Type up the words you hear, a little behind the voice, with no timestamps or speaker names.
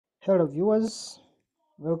Hello viewers,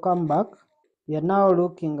 welcome back. We are now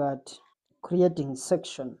looking at creating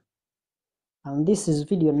section, and this is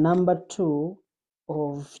video number 2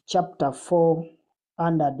 of chapter 4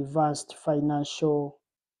 under advanced financial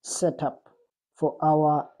setup for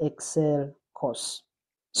our Excel course.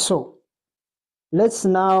 So let's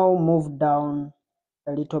now move down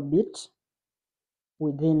a little bit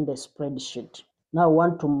within the spreadsheet. Now we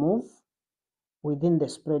want to move within the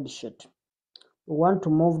spreadsheet. We want to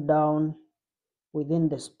move down within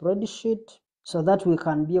the spreadsheet so that we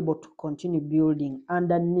can be able to continue building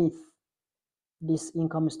underneath this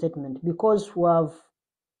income statement, because we have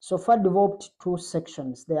so far developed two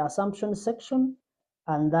sections, the assumption section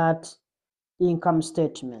and that income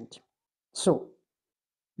statement. So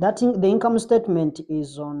that the income statement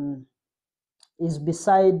is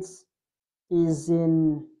besides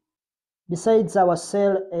our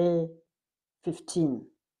cell A15.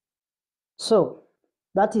 So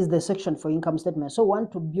that is the section for income statement. So we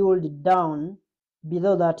want to build down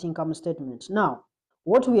below that income statement. Now,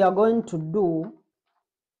 what we are going to do,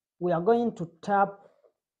 we are going to tap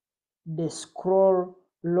the scroll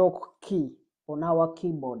lock key on our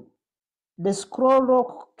keyboard. The scroll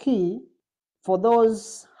lock key, for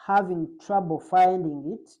those having trouble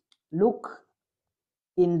finding it, look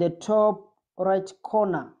in the top right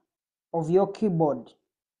corner of your keyboard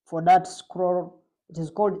for that scroll. It is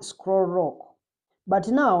called scroll lock. But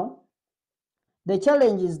now, the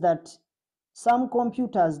challenge is that some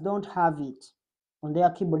computers don't have it on their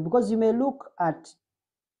keyboard, because you may look at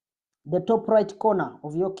the top right corner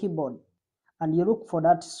of your keyboard and you look for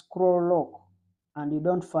that scroll lock and you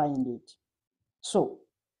don't find it. So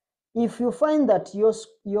if you find that your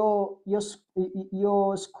scroll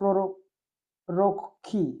lock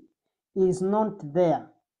key is not there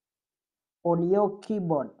on your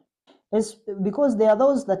keyboard, it's because there are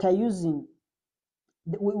those that are using,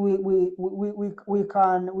 we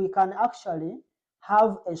can actually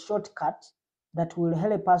have a shortcut that will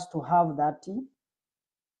help us to have that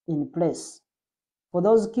in place. For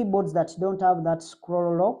those keyboards that don't have that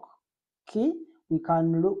scroll lock key, we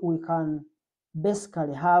can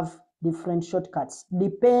basically have different shortcuts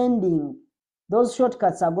depending. Those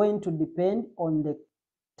shortcuts are going to depend on the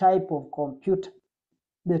type of computer,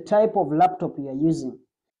 the type of laptop you are using.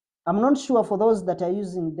 I'm not sure for those that are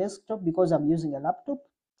using desktop, because I'm using a laptop,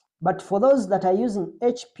 but for those that are using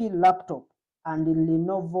HP laptop and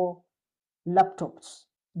Lenovo laptops,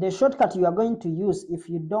 the shortcut you are going to use, if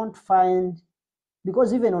you don't find,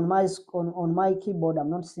 because even on my keyboard,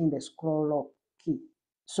 I'm not seeing the scroll lock key.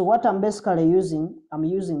 So what I'm basically using, I'm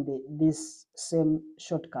using this same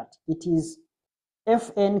shortcut. It is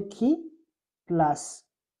FN key plus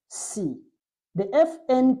C. The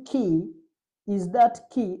FN key is that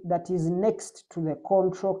key that is next to the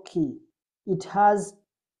control key. It has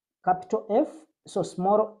capital F, so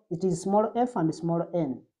small, it is small f and small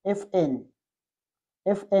n, FN.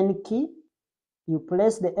 FN key, you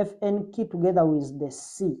place the FN key together with the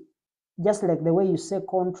C, just like the way you say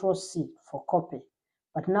Control C for copy.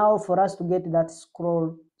 But now for us to get that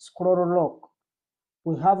scroll lock,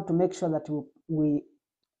 we have to make sure that we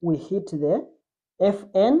hit the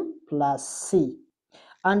FN plus C.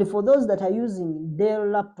 And for those that are using Dell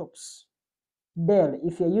laptops,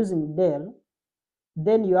 if you're using Dell,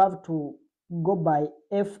 then you have to go by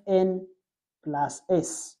FN plus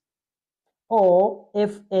S or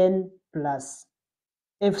FN plus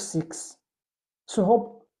F6. So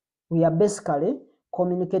hope we are basically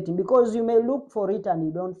communicating, because you may look for it and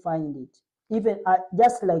you don't find it. Even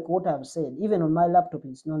just like what I've said, even on my laptop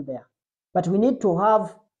it's not there. But we need to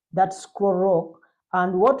have that scroll lock,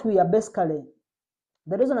 and what we are basically,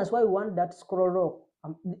 the reason is why we want that scroll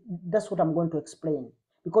lock, that's what I'm going to explain,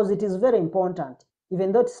 because it is very important.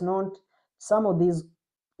 Even though it's not, some of these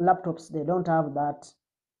laptops, they don't have that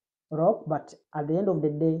lock, but at the end of the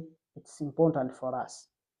day, it's important for us.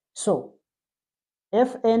 So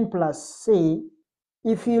FN plus C,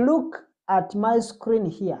 if you look at my screen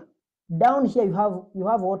here, down here you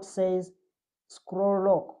have what says scroll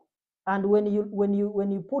lock, and when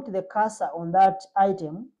you put the cursor on that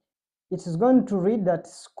item, it is going to read that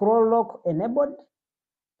scroll lock enabled.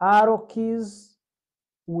 Arrow keys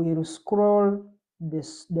will scroll the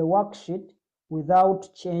worksheet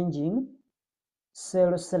without changing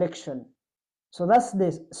cell selection. So that's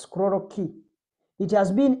the scroll key. It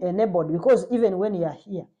has been enabled, because even when you are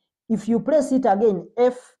here, if you press it again,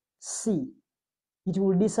 FC, it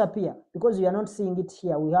will disappear, because you are not seeing it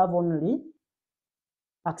here. We have only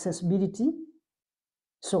accessibility.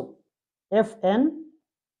 So FN,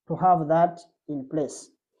 to have that in place.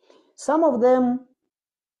 Some of them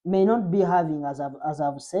may not be having, as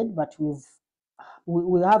I've said, but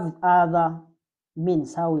we have other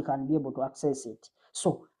means how we can be able to access it.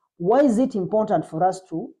 So why is it important for us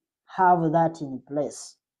to have that in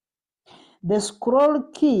place? The scroll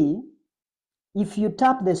key, if you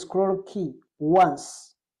tap the scroll key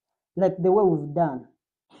once, like the way we've done,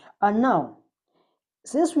 and now,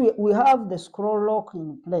 since we have the scroll lock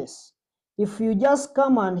in place, if you just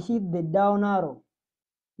come and hit the down arrow,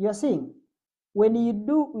 you're seeing, when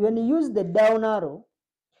you use the down arrow,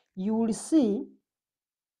 you will see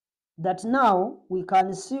that now we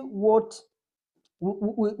can see what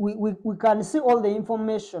we can see all the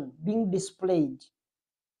information being displayed,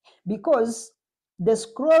 because the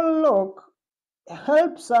scroll lock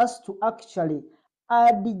helps us to actually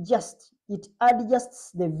adjust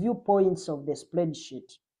the viewpoints of the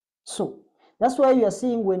spreadsheet. So that's why you are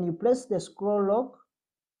seeing when you press the scroll lock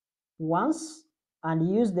once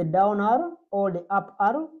and use the down arrow or the up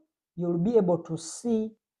arrow, you'll be able to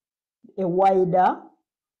see a wider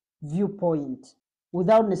viewpoint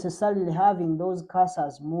without necessarily having those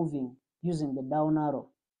cursors moving using the down arrow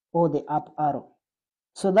or the up arrow.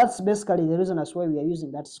 So that's basically the reason as why we are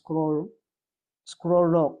using that scroll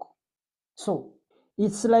lock. So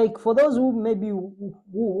it's like, for those who maybe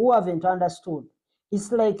who haven't understood,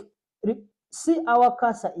 it's like, see, our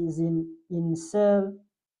cursor is in cell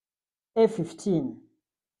A15.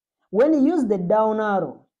 When you use the down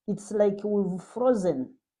arrow, it's like we've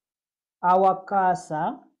frozen our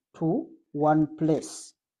cursor to one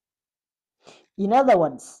place. In other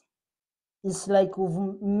words, it's like we've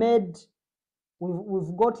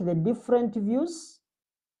got the different views,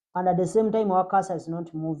 and at the same time our cursor is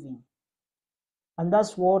not moving. And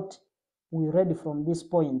that's what we read from this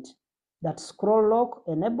point, that scroll lock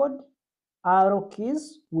enabled, arrow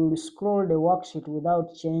keys will scroll the worksheet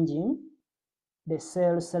without changing the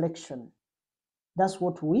cell selection. That's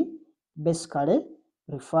what we basically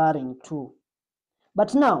referring to.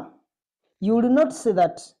 But now you will not see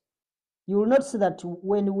that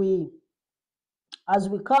when as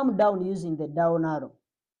we come down using the down arrow,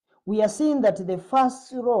 we are seeing that the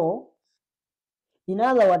first row, in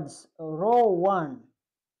other words, row 1,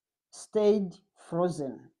 stayed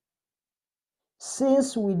frozen.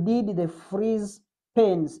 Since we did the freeze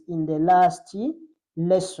panes in the last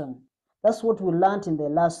lesson, that's what we learned in the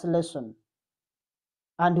last lesson,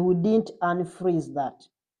 and we didn't unfreeze that.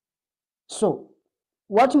 So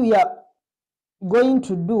what we are going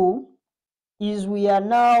to do is we are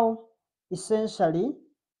now essentially,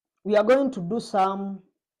 we are going to do some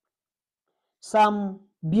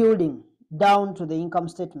building down to the income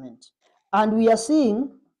statement, and we are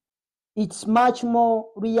seeing it's much more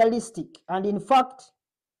realistic. And in fact,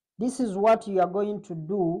 this is what you are going to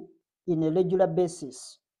do in a regular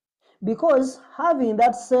basis, because having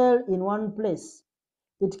that cell in one place,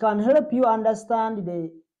 it can help you understand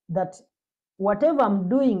that whatever I'm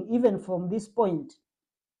doing, even from this point,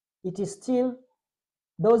 it is still,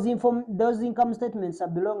 those income statements are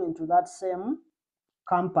belonging to that same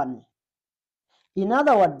company. In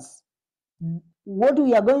other words, what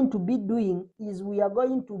we are going to be doing is we are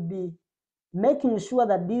going to be making sure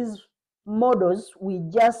that these models we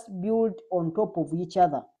just build on top of each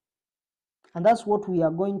other. And that's what we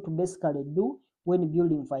are going to basically do when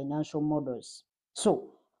building financial models.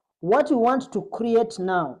 So what we want to create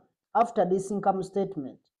now, after this income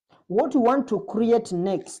statement, what we want to create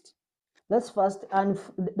next, let's first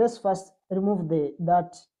remove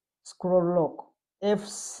that scroll lock,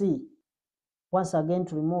 FC, once again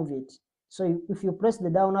to remove it. So if you press the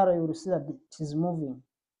down arrow, you will see that it is moving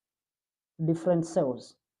different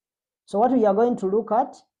cells. So what we are going to look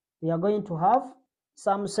at, we are going to have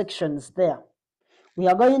some sections there. We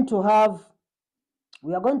are going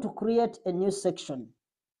to create a new section.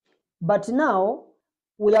 But now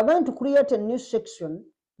we are going to create a new section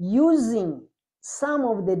using some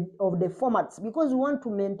of the formats, because we want to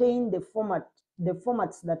maintain the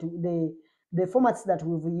formats that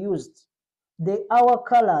we've used, our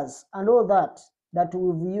colors and all that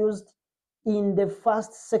we've used in the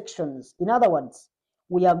first sections. In other words,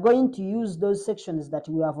 we are going to use those sections that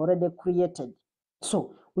we have already created.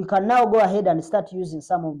 So we can now go ahead and start using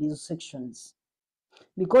some of these sections,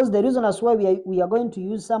 because the reason as why we are going to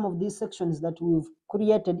use some of these sections that we've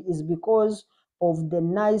created is because of the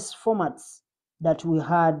nice formats that we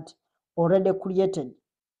had already created.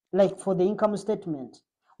 Like for the income statement,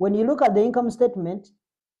 when you look at the income statement,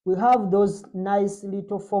 we have those nice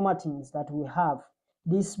little formatings that we have,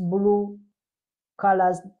 these blue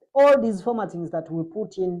colors, all these formatings that we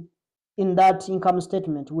put in that income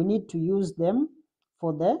statement. We need to use them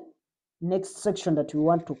for the next section that we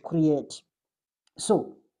want to create.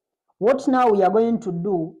 So what now we are going to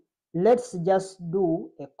do, let's just do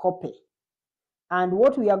a copy, And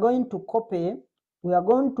what we are going to copy, we are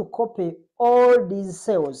going to copy all these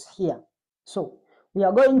cells here. So we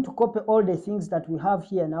are going to copy all the things that we have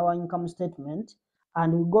here in our income statement,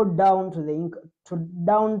 and we go down to the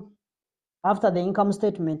after the income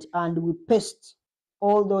statement, and we paste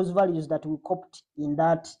all those values that we copied in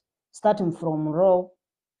that, starting from row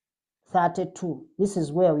 32. This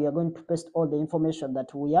is where we are going to paste all the information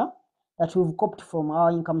that we've copied from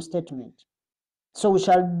our income statement. So we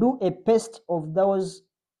shall do a paste of those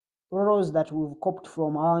rows that we've copied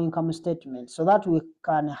from our income statement, so that we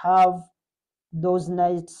can have those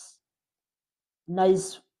nice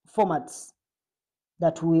formats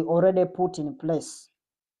that we already put in place.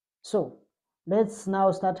 So let's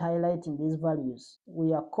now start highlighting these values.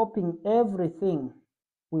 We are copying everything.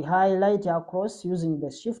 We highlight across using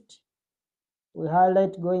the shift. We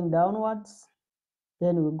highlight going downwards,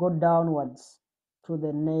 then we go downwards to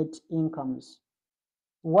the net incomes.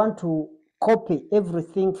 We want to copy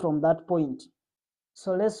everything from that point.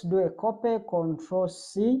 So let's do a copy, Control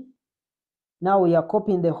C. Now we are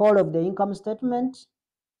copying the whole of the income statement,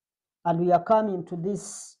 and we are coming to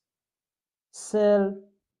this cell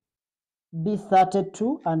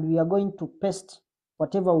B32, and we are going to paste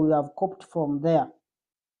whatever we have copied from there.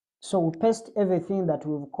 So we paste everything that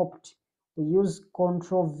we've copied. We use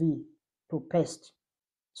Control V to paste.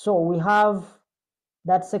 So we have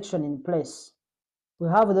that section in place. We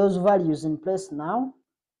have those values in place now.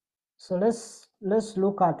 So let's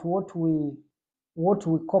look at what we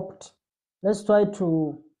copied. Let's try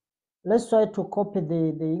to copy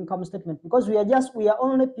the income statement, because we are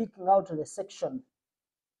only picking out the section.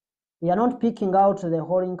 We are not picking out the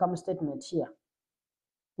whole income statement here.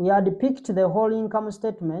 We had picked the whole income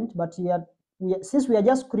statement, but since we are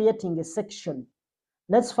just creating a section,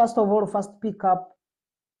 let's first of all pick up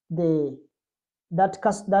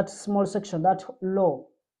that small section, that row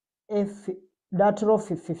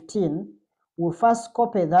 15. We'll first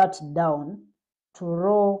copy that down to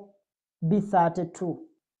row B32.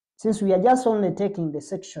 Since we are just only taking the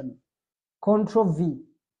section, Control V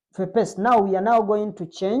for paste. Now we are now going to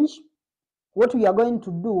change. What we are going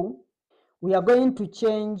to do, we are going to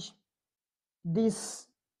change this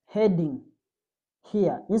heading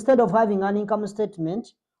here. Instead of having an income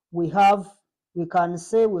statement, we can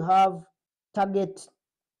say we have target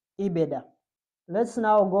EBITDA. Let's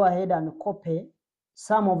now go ahead and copy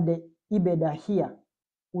some of the EBITDA here.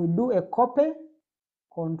 We do a copy,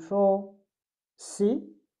 Control C.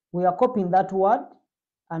 We are copying that word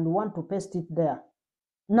and want to paste it there.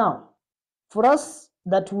 Now, for us,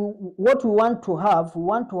 what we want to have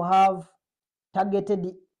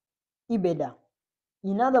targeted EBITDA.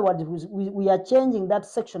 In other words, we are changing that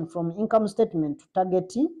section from income statement to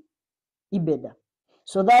target EBITDA,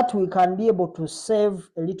 so that we can be able to save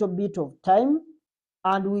a little bit of time,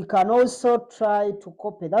 and we can also try to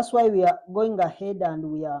copy. That's why we are going ahead and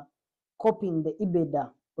we are copying the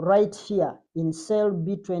EBITDA right here in cell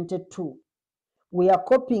B22. We are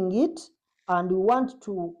copying it, and we want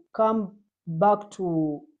to come back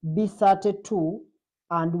to B32,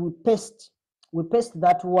 and we paste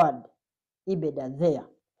that word EBITDA there.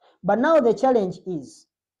 But now the challenge is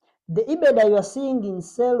the EBITDA you are seeing in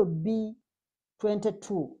cell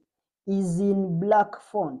B22 is in black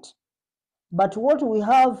font, but what we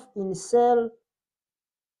have in cell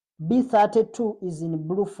B32 is in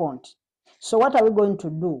blue font. So what are we going to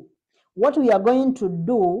do? What we are going to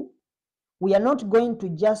do, we are not going to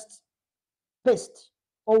just paste,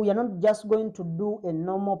 or we are not just going to do a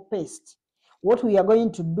normal paste. What we are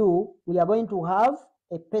going to do, we are going to have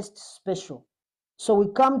a paste special. So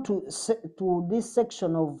we come to this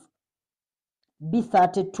section of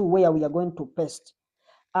B32 where we are going to paste.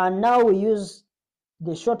 And now we use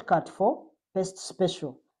the shortcut for paste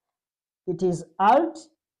special. It is Alt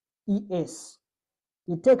ES.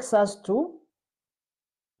 It takes us to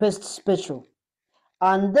paste special.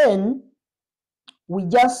 And then we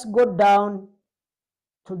just go down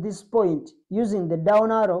to this point. Using the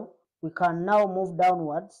down arrow, we can now move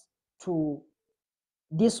downwards to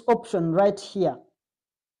this option right here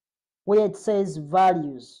where it says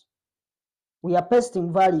values. We are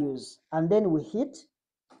pasting values, and then we hit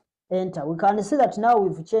enter. We can see that now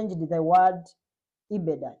we've changed the word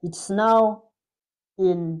EBITDA. It's now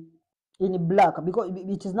in black, because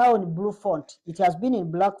it is now in blue font. It has been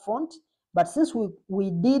in black font, but since we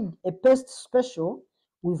did a paste special,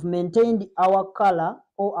 we've maintained our color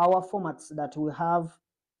or our formats that we have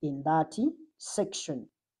in that section.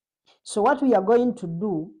 So what we are going to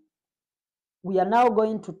do, we are now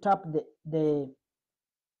going to tap the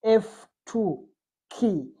F2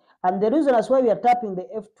 key. And the reason as why we are tapping the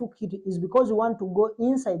F2 key is because we want to go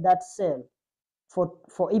inside that cell for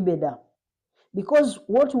EBITDA. because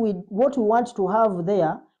what we want to have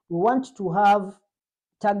there, we want to have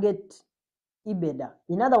target EBITDA.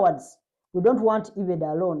 In other words, we don't want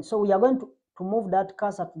EBITDA alone. So we are going to move that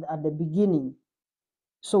cursor at the beginning.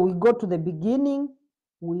 So we go to the beginning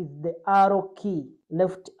with the arrow key,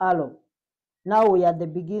 left arrow. Now we are at the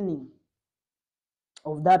beginning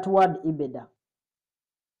of that word EBITDA.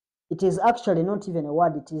 It is actually not even a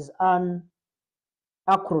word, it is an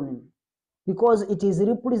acronym, because it is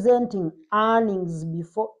representing earnings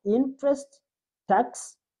before interest,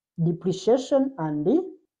 tax, depreciation, and the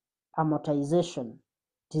amortization.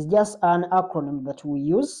 It is just an acronym that we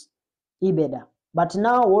use, EBITDA. But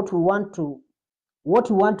now what we want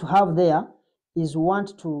to have there is we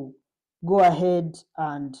want to go ahead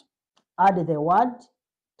and add the word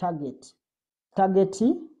target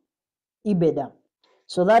EBITDA,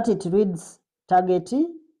 so that it reads target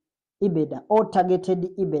EBITDA or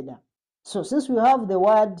targeted EBITDA. So since we have the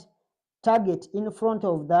word target in front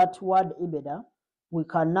of that word EBITDA, we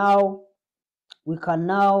can now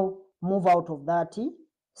move out of that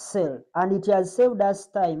cell, and it has saved us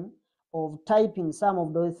time of typing some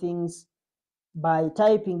of those things by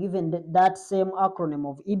typing even that same acronym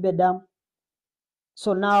of EBITDA.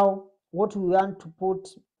 So now what we want to put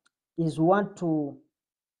is we want to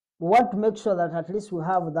make sure that at least we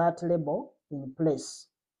have that label in place.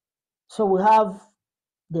 So we have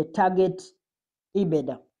the target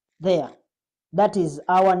EBITDA there. That is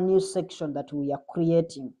our new section that we are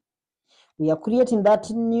creating. We are creating that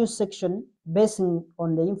new section based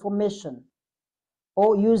on the information,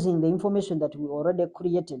 or using the information that we already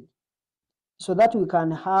created, so that we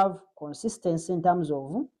can have consistency in terms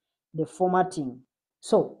of the formatting.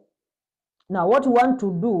 So now what we want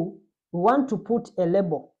to do, we want to put a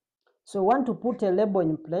label. So we want to put a label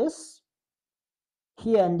in place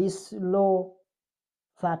here in this row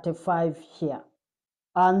 35 here.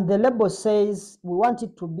 And the label says we want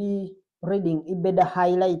it to be reading EBITDA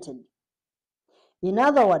highlighted. In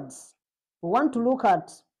other words, we want to look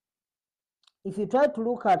at, if you try to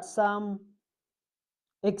look at some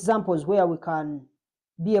examples where we can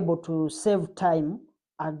be able to save time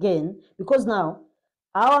again, because now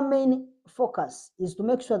our main focus is to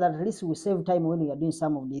make sure that at least we save time when we are doing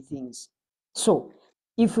some of these things. So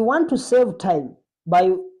if we want to save time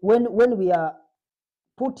by when we are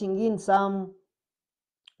putting in some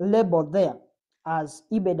label there as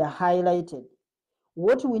EBITDA highlighted,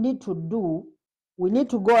 what we need to do, we need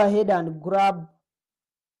to go ahead and grab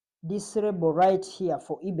this label right here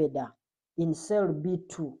for EBITDA in cell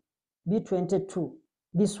B2, B22,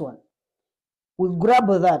 this one. We grab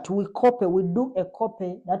that, we copy, we do a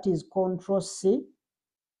copy, that is Control C,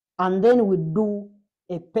 and then we do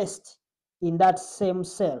a paste in that same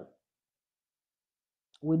cell.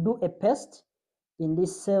 We do a paste in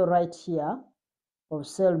this cell right here of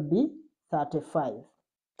cell B35.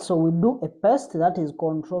 So we do a paste, that is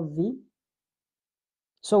Control V.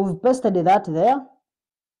 So we've pasted that there,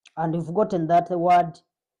 and we've gotten that word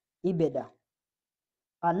EBITDA.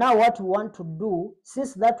 And now what we want to do,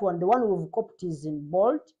 since that one, the one we've copied is in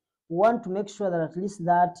bold, we want to make sure that at least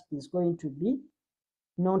that is going to be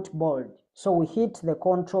not bold. So we hit the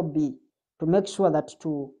Control B to make sure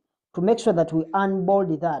that we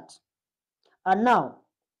unbold that. And now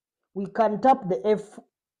we can tap the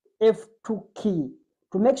F2 key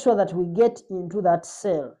to make sure that we get into that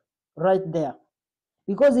cell right there,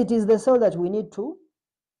 because it is the cell that we need to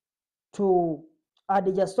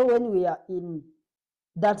adjust. So when we are in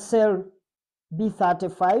that cell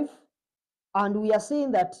B35 and we are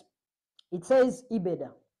seeing that it says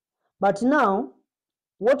EBITDA, but now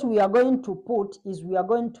what we are going to put is we are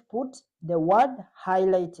going to put the word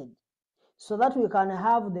highlighted, so that we can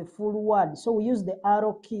have the full word. So we use the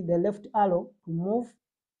arrow key, the left arrow, to move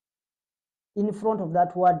in front of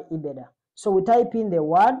that word EBITDA. So we type in the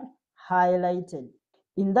word highlighted.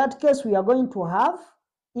 In that case, we are going to have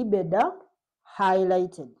EBITDA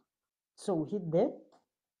highlighted. So we hit the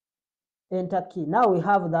Enter key. Now we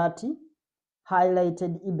have that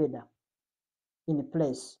highlighted EBITDA in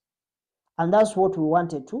place. And that's what we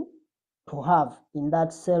wanted to have in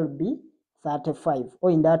that cell B35,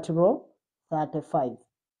 or in that row 35.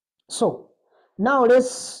 So now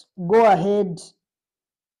let's go ahead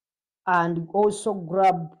and also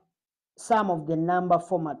grab some of the number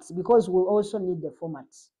formats, because we also need the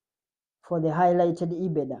formats for the highlighted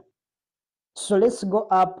EBITDA. So let's go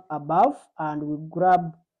up above and we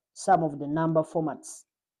grab some of the number formats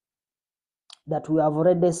that we have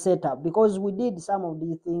already set up, because we did some of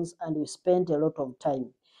these things and we spent a lot of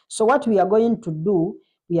time. So what we are going to do,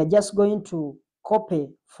 we are just going to copy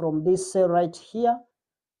from this cell right here.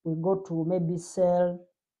 We go to maybe cell,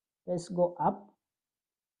 let's go up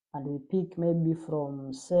and we pick maybe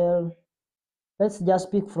from cell, let's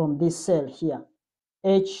just pick from this cell here,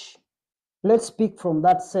 H. Let's pick from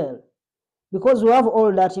that cell because we have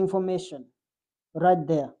all that information right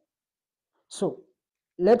there. So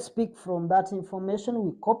let's pick from that information.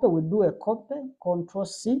 We copy, we do a copy, Control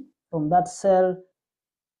C from that cell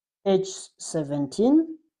H17,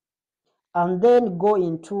 and then go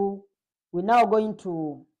into, we're now going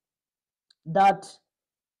to that,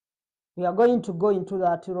 we are going to go into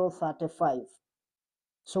that row 35.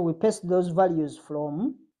 So we paste those values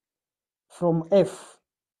from F.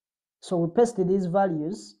 So we paste these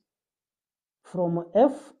values from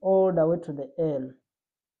F all the way to the L.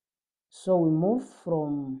 So we move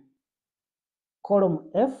from column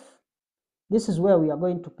F. This is where we are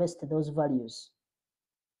going to paste those values.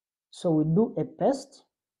 So we do a paste,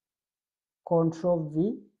 Control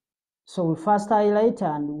V. So we first highlight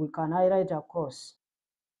and we can highlight across.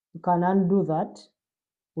 We can undo that.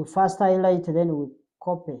 We first highlight, then we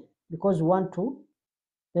copy because we want to,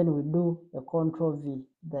 then we do a Control V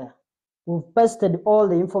there. We've pasted all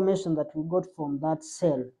the information that we got from that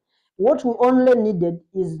cell. What we only needed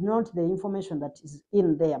is not the information that is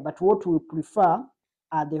in there, but what we prefer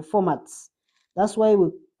are the formats. That's why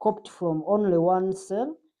we copied from only one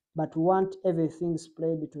cell, but we want everything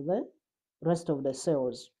spread to the rest of the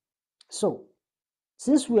cells. So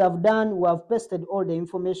since we have pasted all the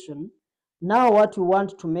information, now what we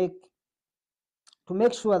want to make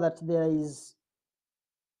sure that there is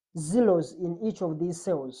zeros in each of these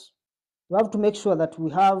cells. We have to make sure that we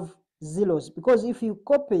have zeros, because if you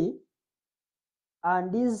copy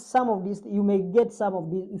and some of these, you may get some of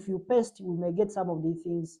these. If you paste, you may get some of these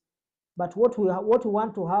things. But what we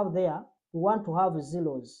want to have there, we want to have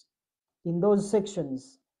zeros in those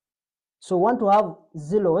sections. So we want to have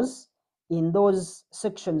zeros in those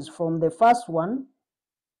sections from the first one,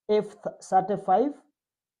 F35,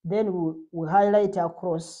 then we highlight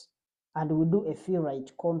across and we do a fill right,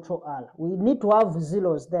 Control R. We need to have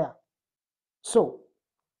zeros there. So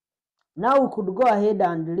now we could go ahead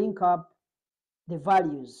and link up the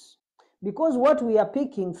values, because what we are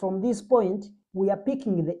picking from this point, we are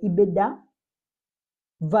picking the EBITDA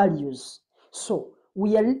values. So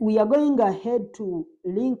we are going ahead to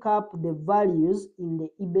link up the values in the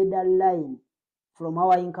EBITDA line from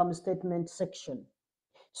our income statement section.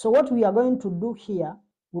 So what we are going to do here,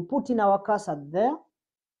 we put in our cursor there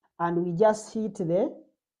and we just hit the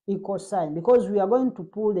equal sign, because we are going to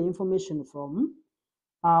pull the information from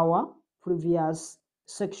our previous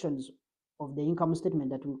sections of the income statement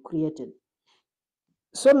that we created.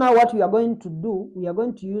 So now what we are going to do, we are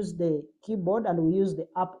going to use the keyboard and we use the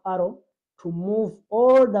up arrow to move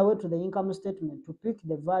all the way to the income statement to pick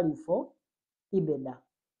the value for EBITDA.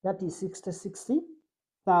 That is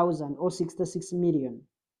 66,000 or 66 million.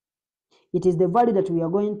 It is the value that we are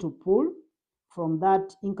going to pull from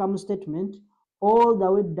that income statement all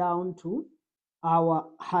the way down to our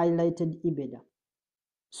highlighted EBITDA.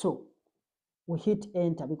 So we hit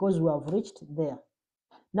enter because we have reached there.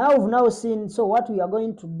 Now we've now seen, so what we are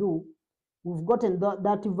going to do, we've gotten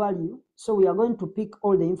that value, so we are going to pick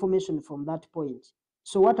all the information from that point.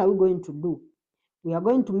 So what are we going to do? We are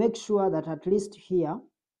going to make sure that at least here,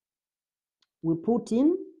 we put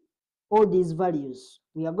in all these values.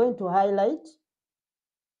 We are going to highlight,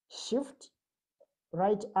 shift,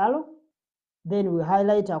 right arrow, then we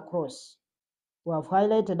highlight across. We have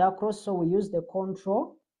highlighted across, so we use the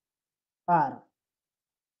Control R.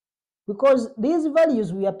 Because these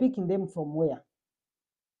values, we are picking them from where?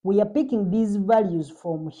 We are picking these values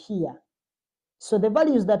from here. So the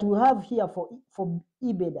values that we have here for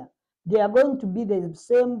EBITDA, they are going to be the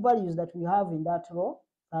same values that we have in that row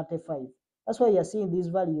 35. That's why you're seeing these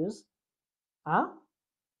values are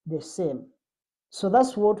the same. So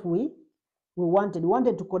that's what we wanted. We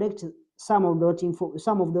wanted to correct some of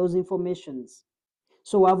those informations.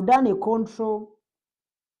 So I've done a Control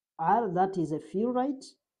R, that is a fill right,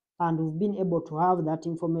 and we've been able to have that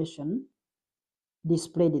information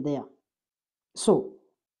displayed there. So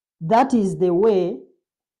that is the way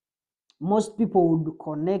most people would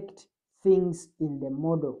connect things in the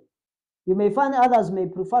model. You may find others may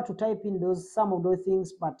prefer to type in some of those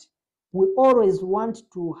things, but we always want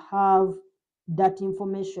to have that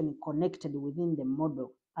information connected within the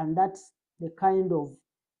model. And that's the kind of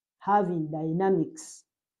having dynamics,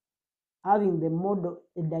 having the model,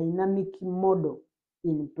 a dynamic model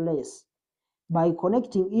in place by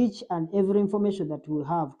connecting each and every information that we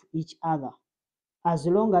have to each other, as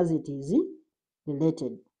long as it is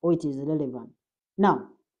related or it is relevant. Now,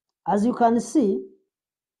 as you can see,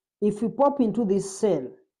 if we pop into this cell,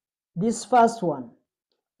 this first one,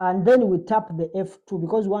 and then we tap the F2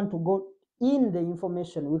 because we want to go in the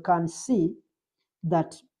information, we can see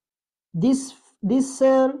that this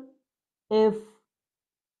cell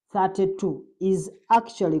F32 is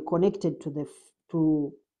actually connected to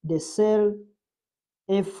the cell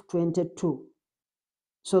F22.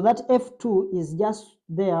 So that F2 is just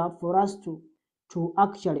there for us to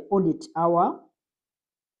actually audit our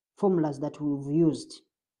formulas that we've used.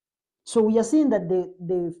 So we are seeing that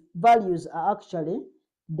the values are actually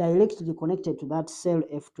directly connected to that cell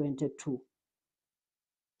F22.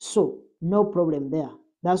 So no problem there.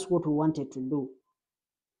 That's what we wanted to do.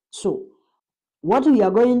 So what we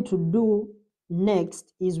are going to do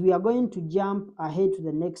next is we are going to jump ahead to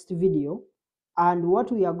the next video, and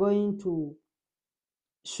what we are going to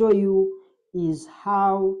show you is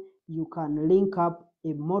how you can link up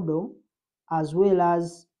a model as well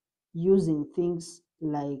as using things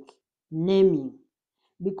like naming,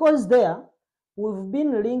 because there we've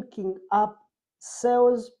been linking up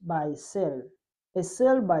cells by cell, a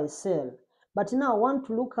cell by cell, but now I want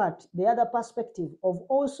to look at the other perspective of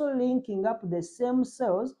also linking up the same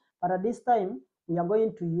cells, but at this time we are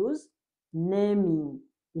going to use naming.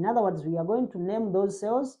 In other words, we are going to name those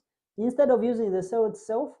cells. Instead of using the cell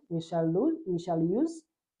itself, we shall use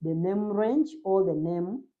the name range or the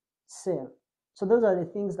name cell. So those are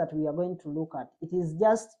the things that we are going to look at. It is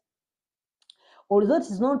just, although it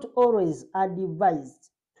is not always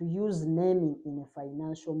advised to use naming in a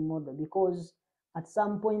financial model, because at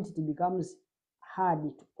some point it becomes hard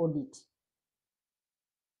to audit.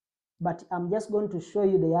 But I'm just going to show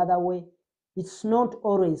you the other way. It's not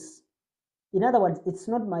always, in other words, it's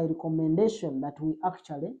not my recommendation that we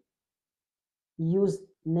actually use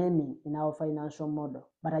naming in our financial model,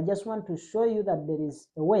 but I just want to show you that there is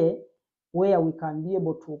a way where we can be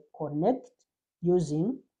able to connect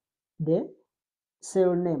using the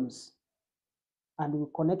cell names, and we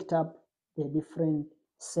connect up the different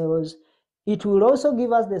cells. It will also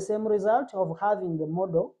give us the same result of having the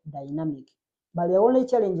model dynamic, but the only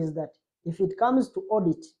challenge is that if it comes to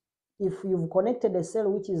audit, if you've connected a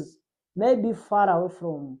cell which is maybe far away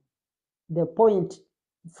from the point,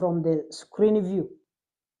 from the screen view,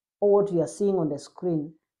 or what you are seeing on the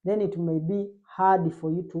screen, then it may be hard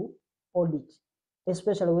for you to audit,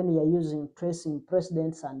 especially when you are using tracing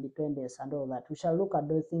precedents and dependence and all that. We shall look at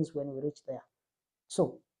those things when we reach there.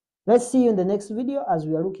 So let's see you in the next video as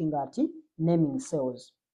we are looking at naming cells.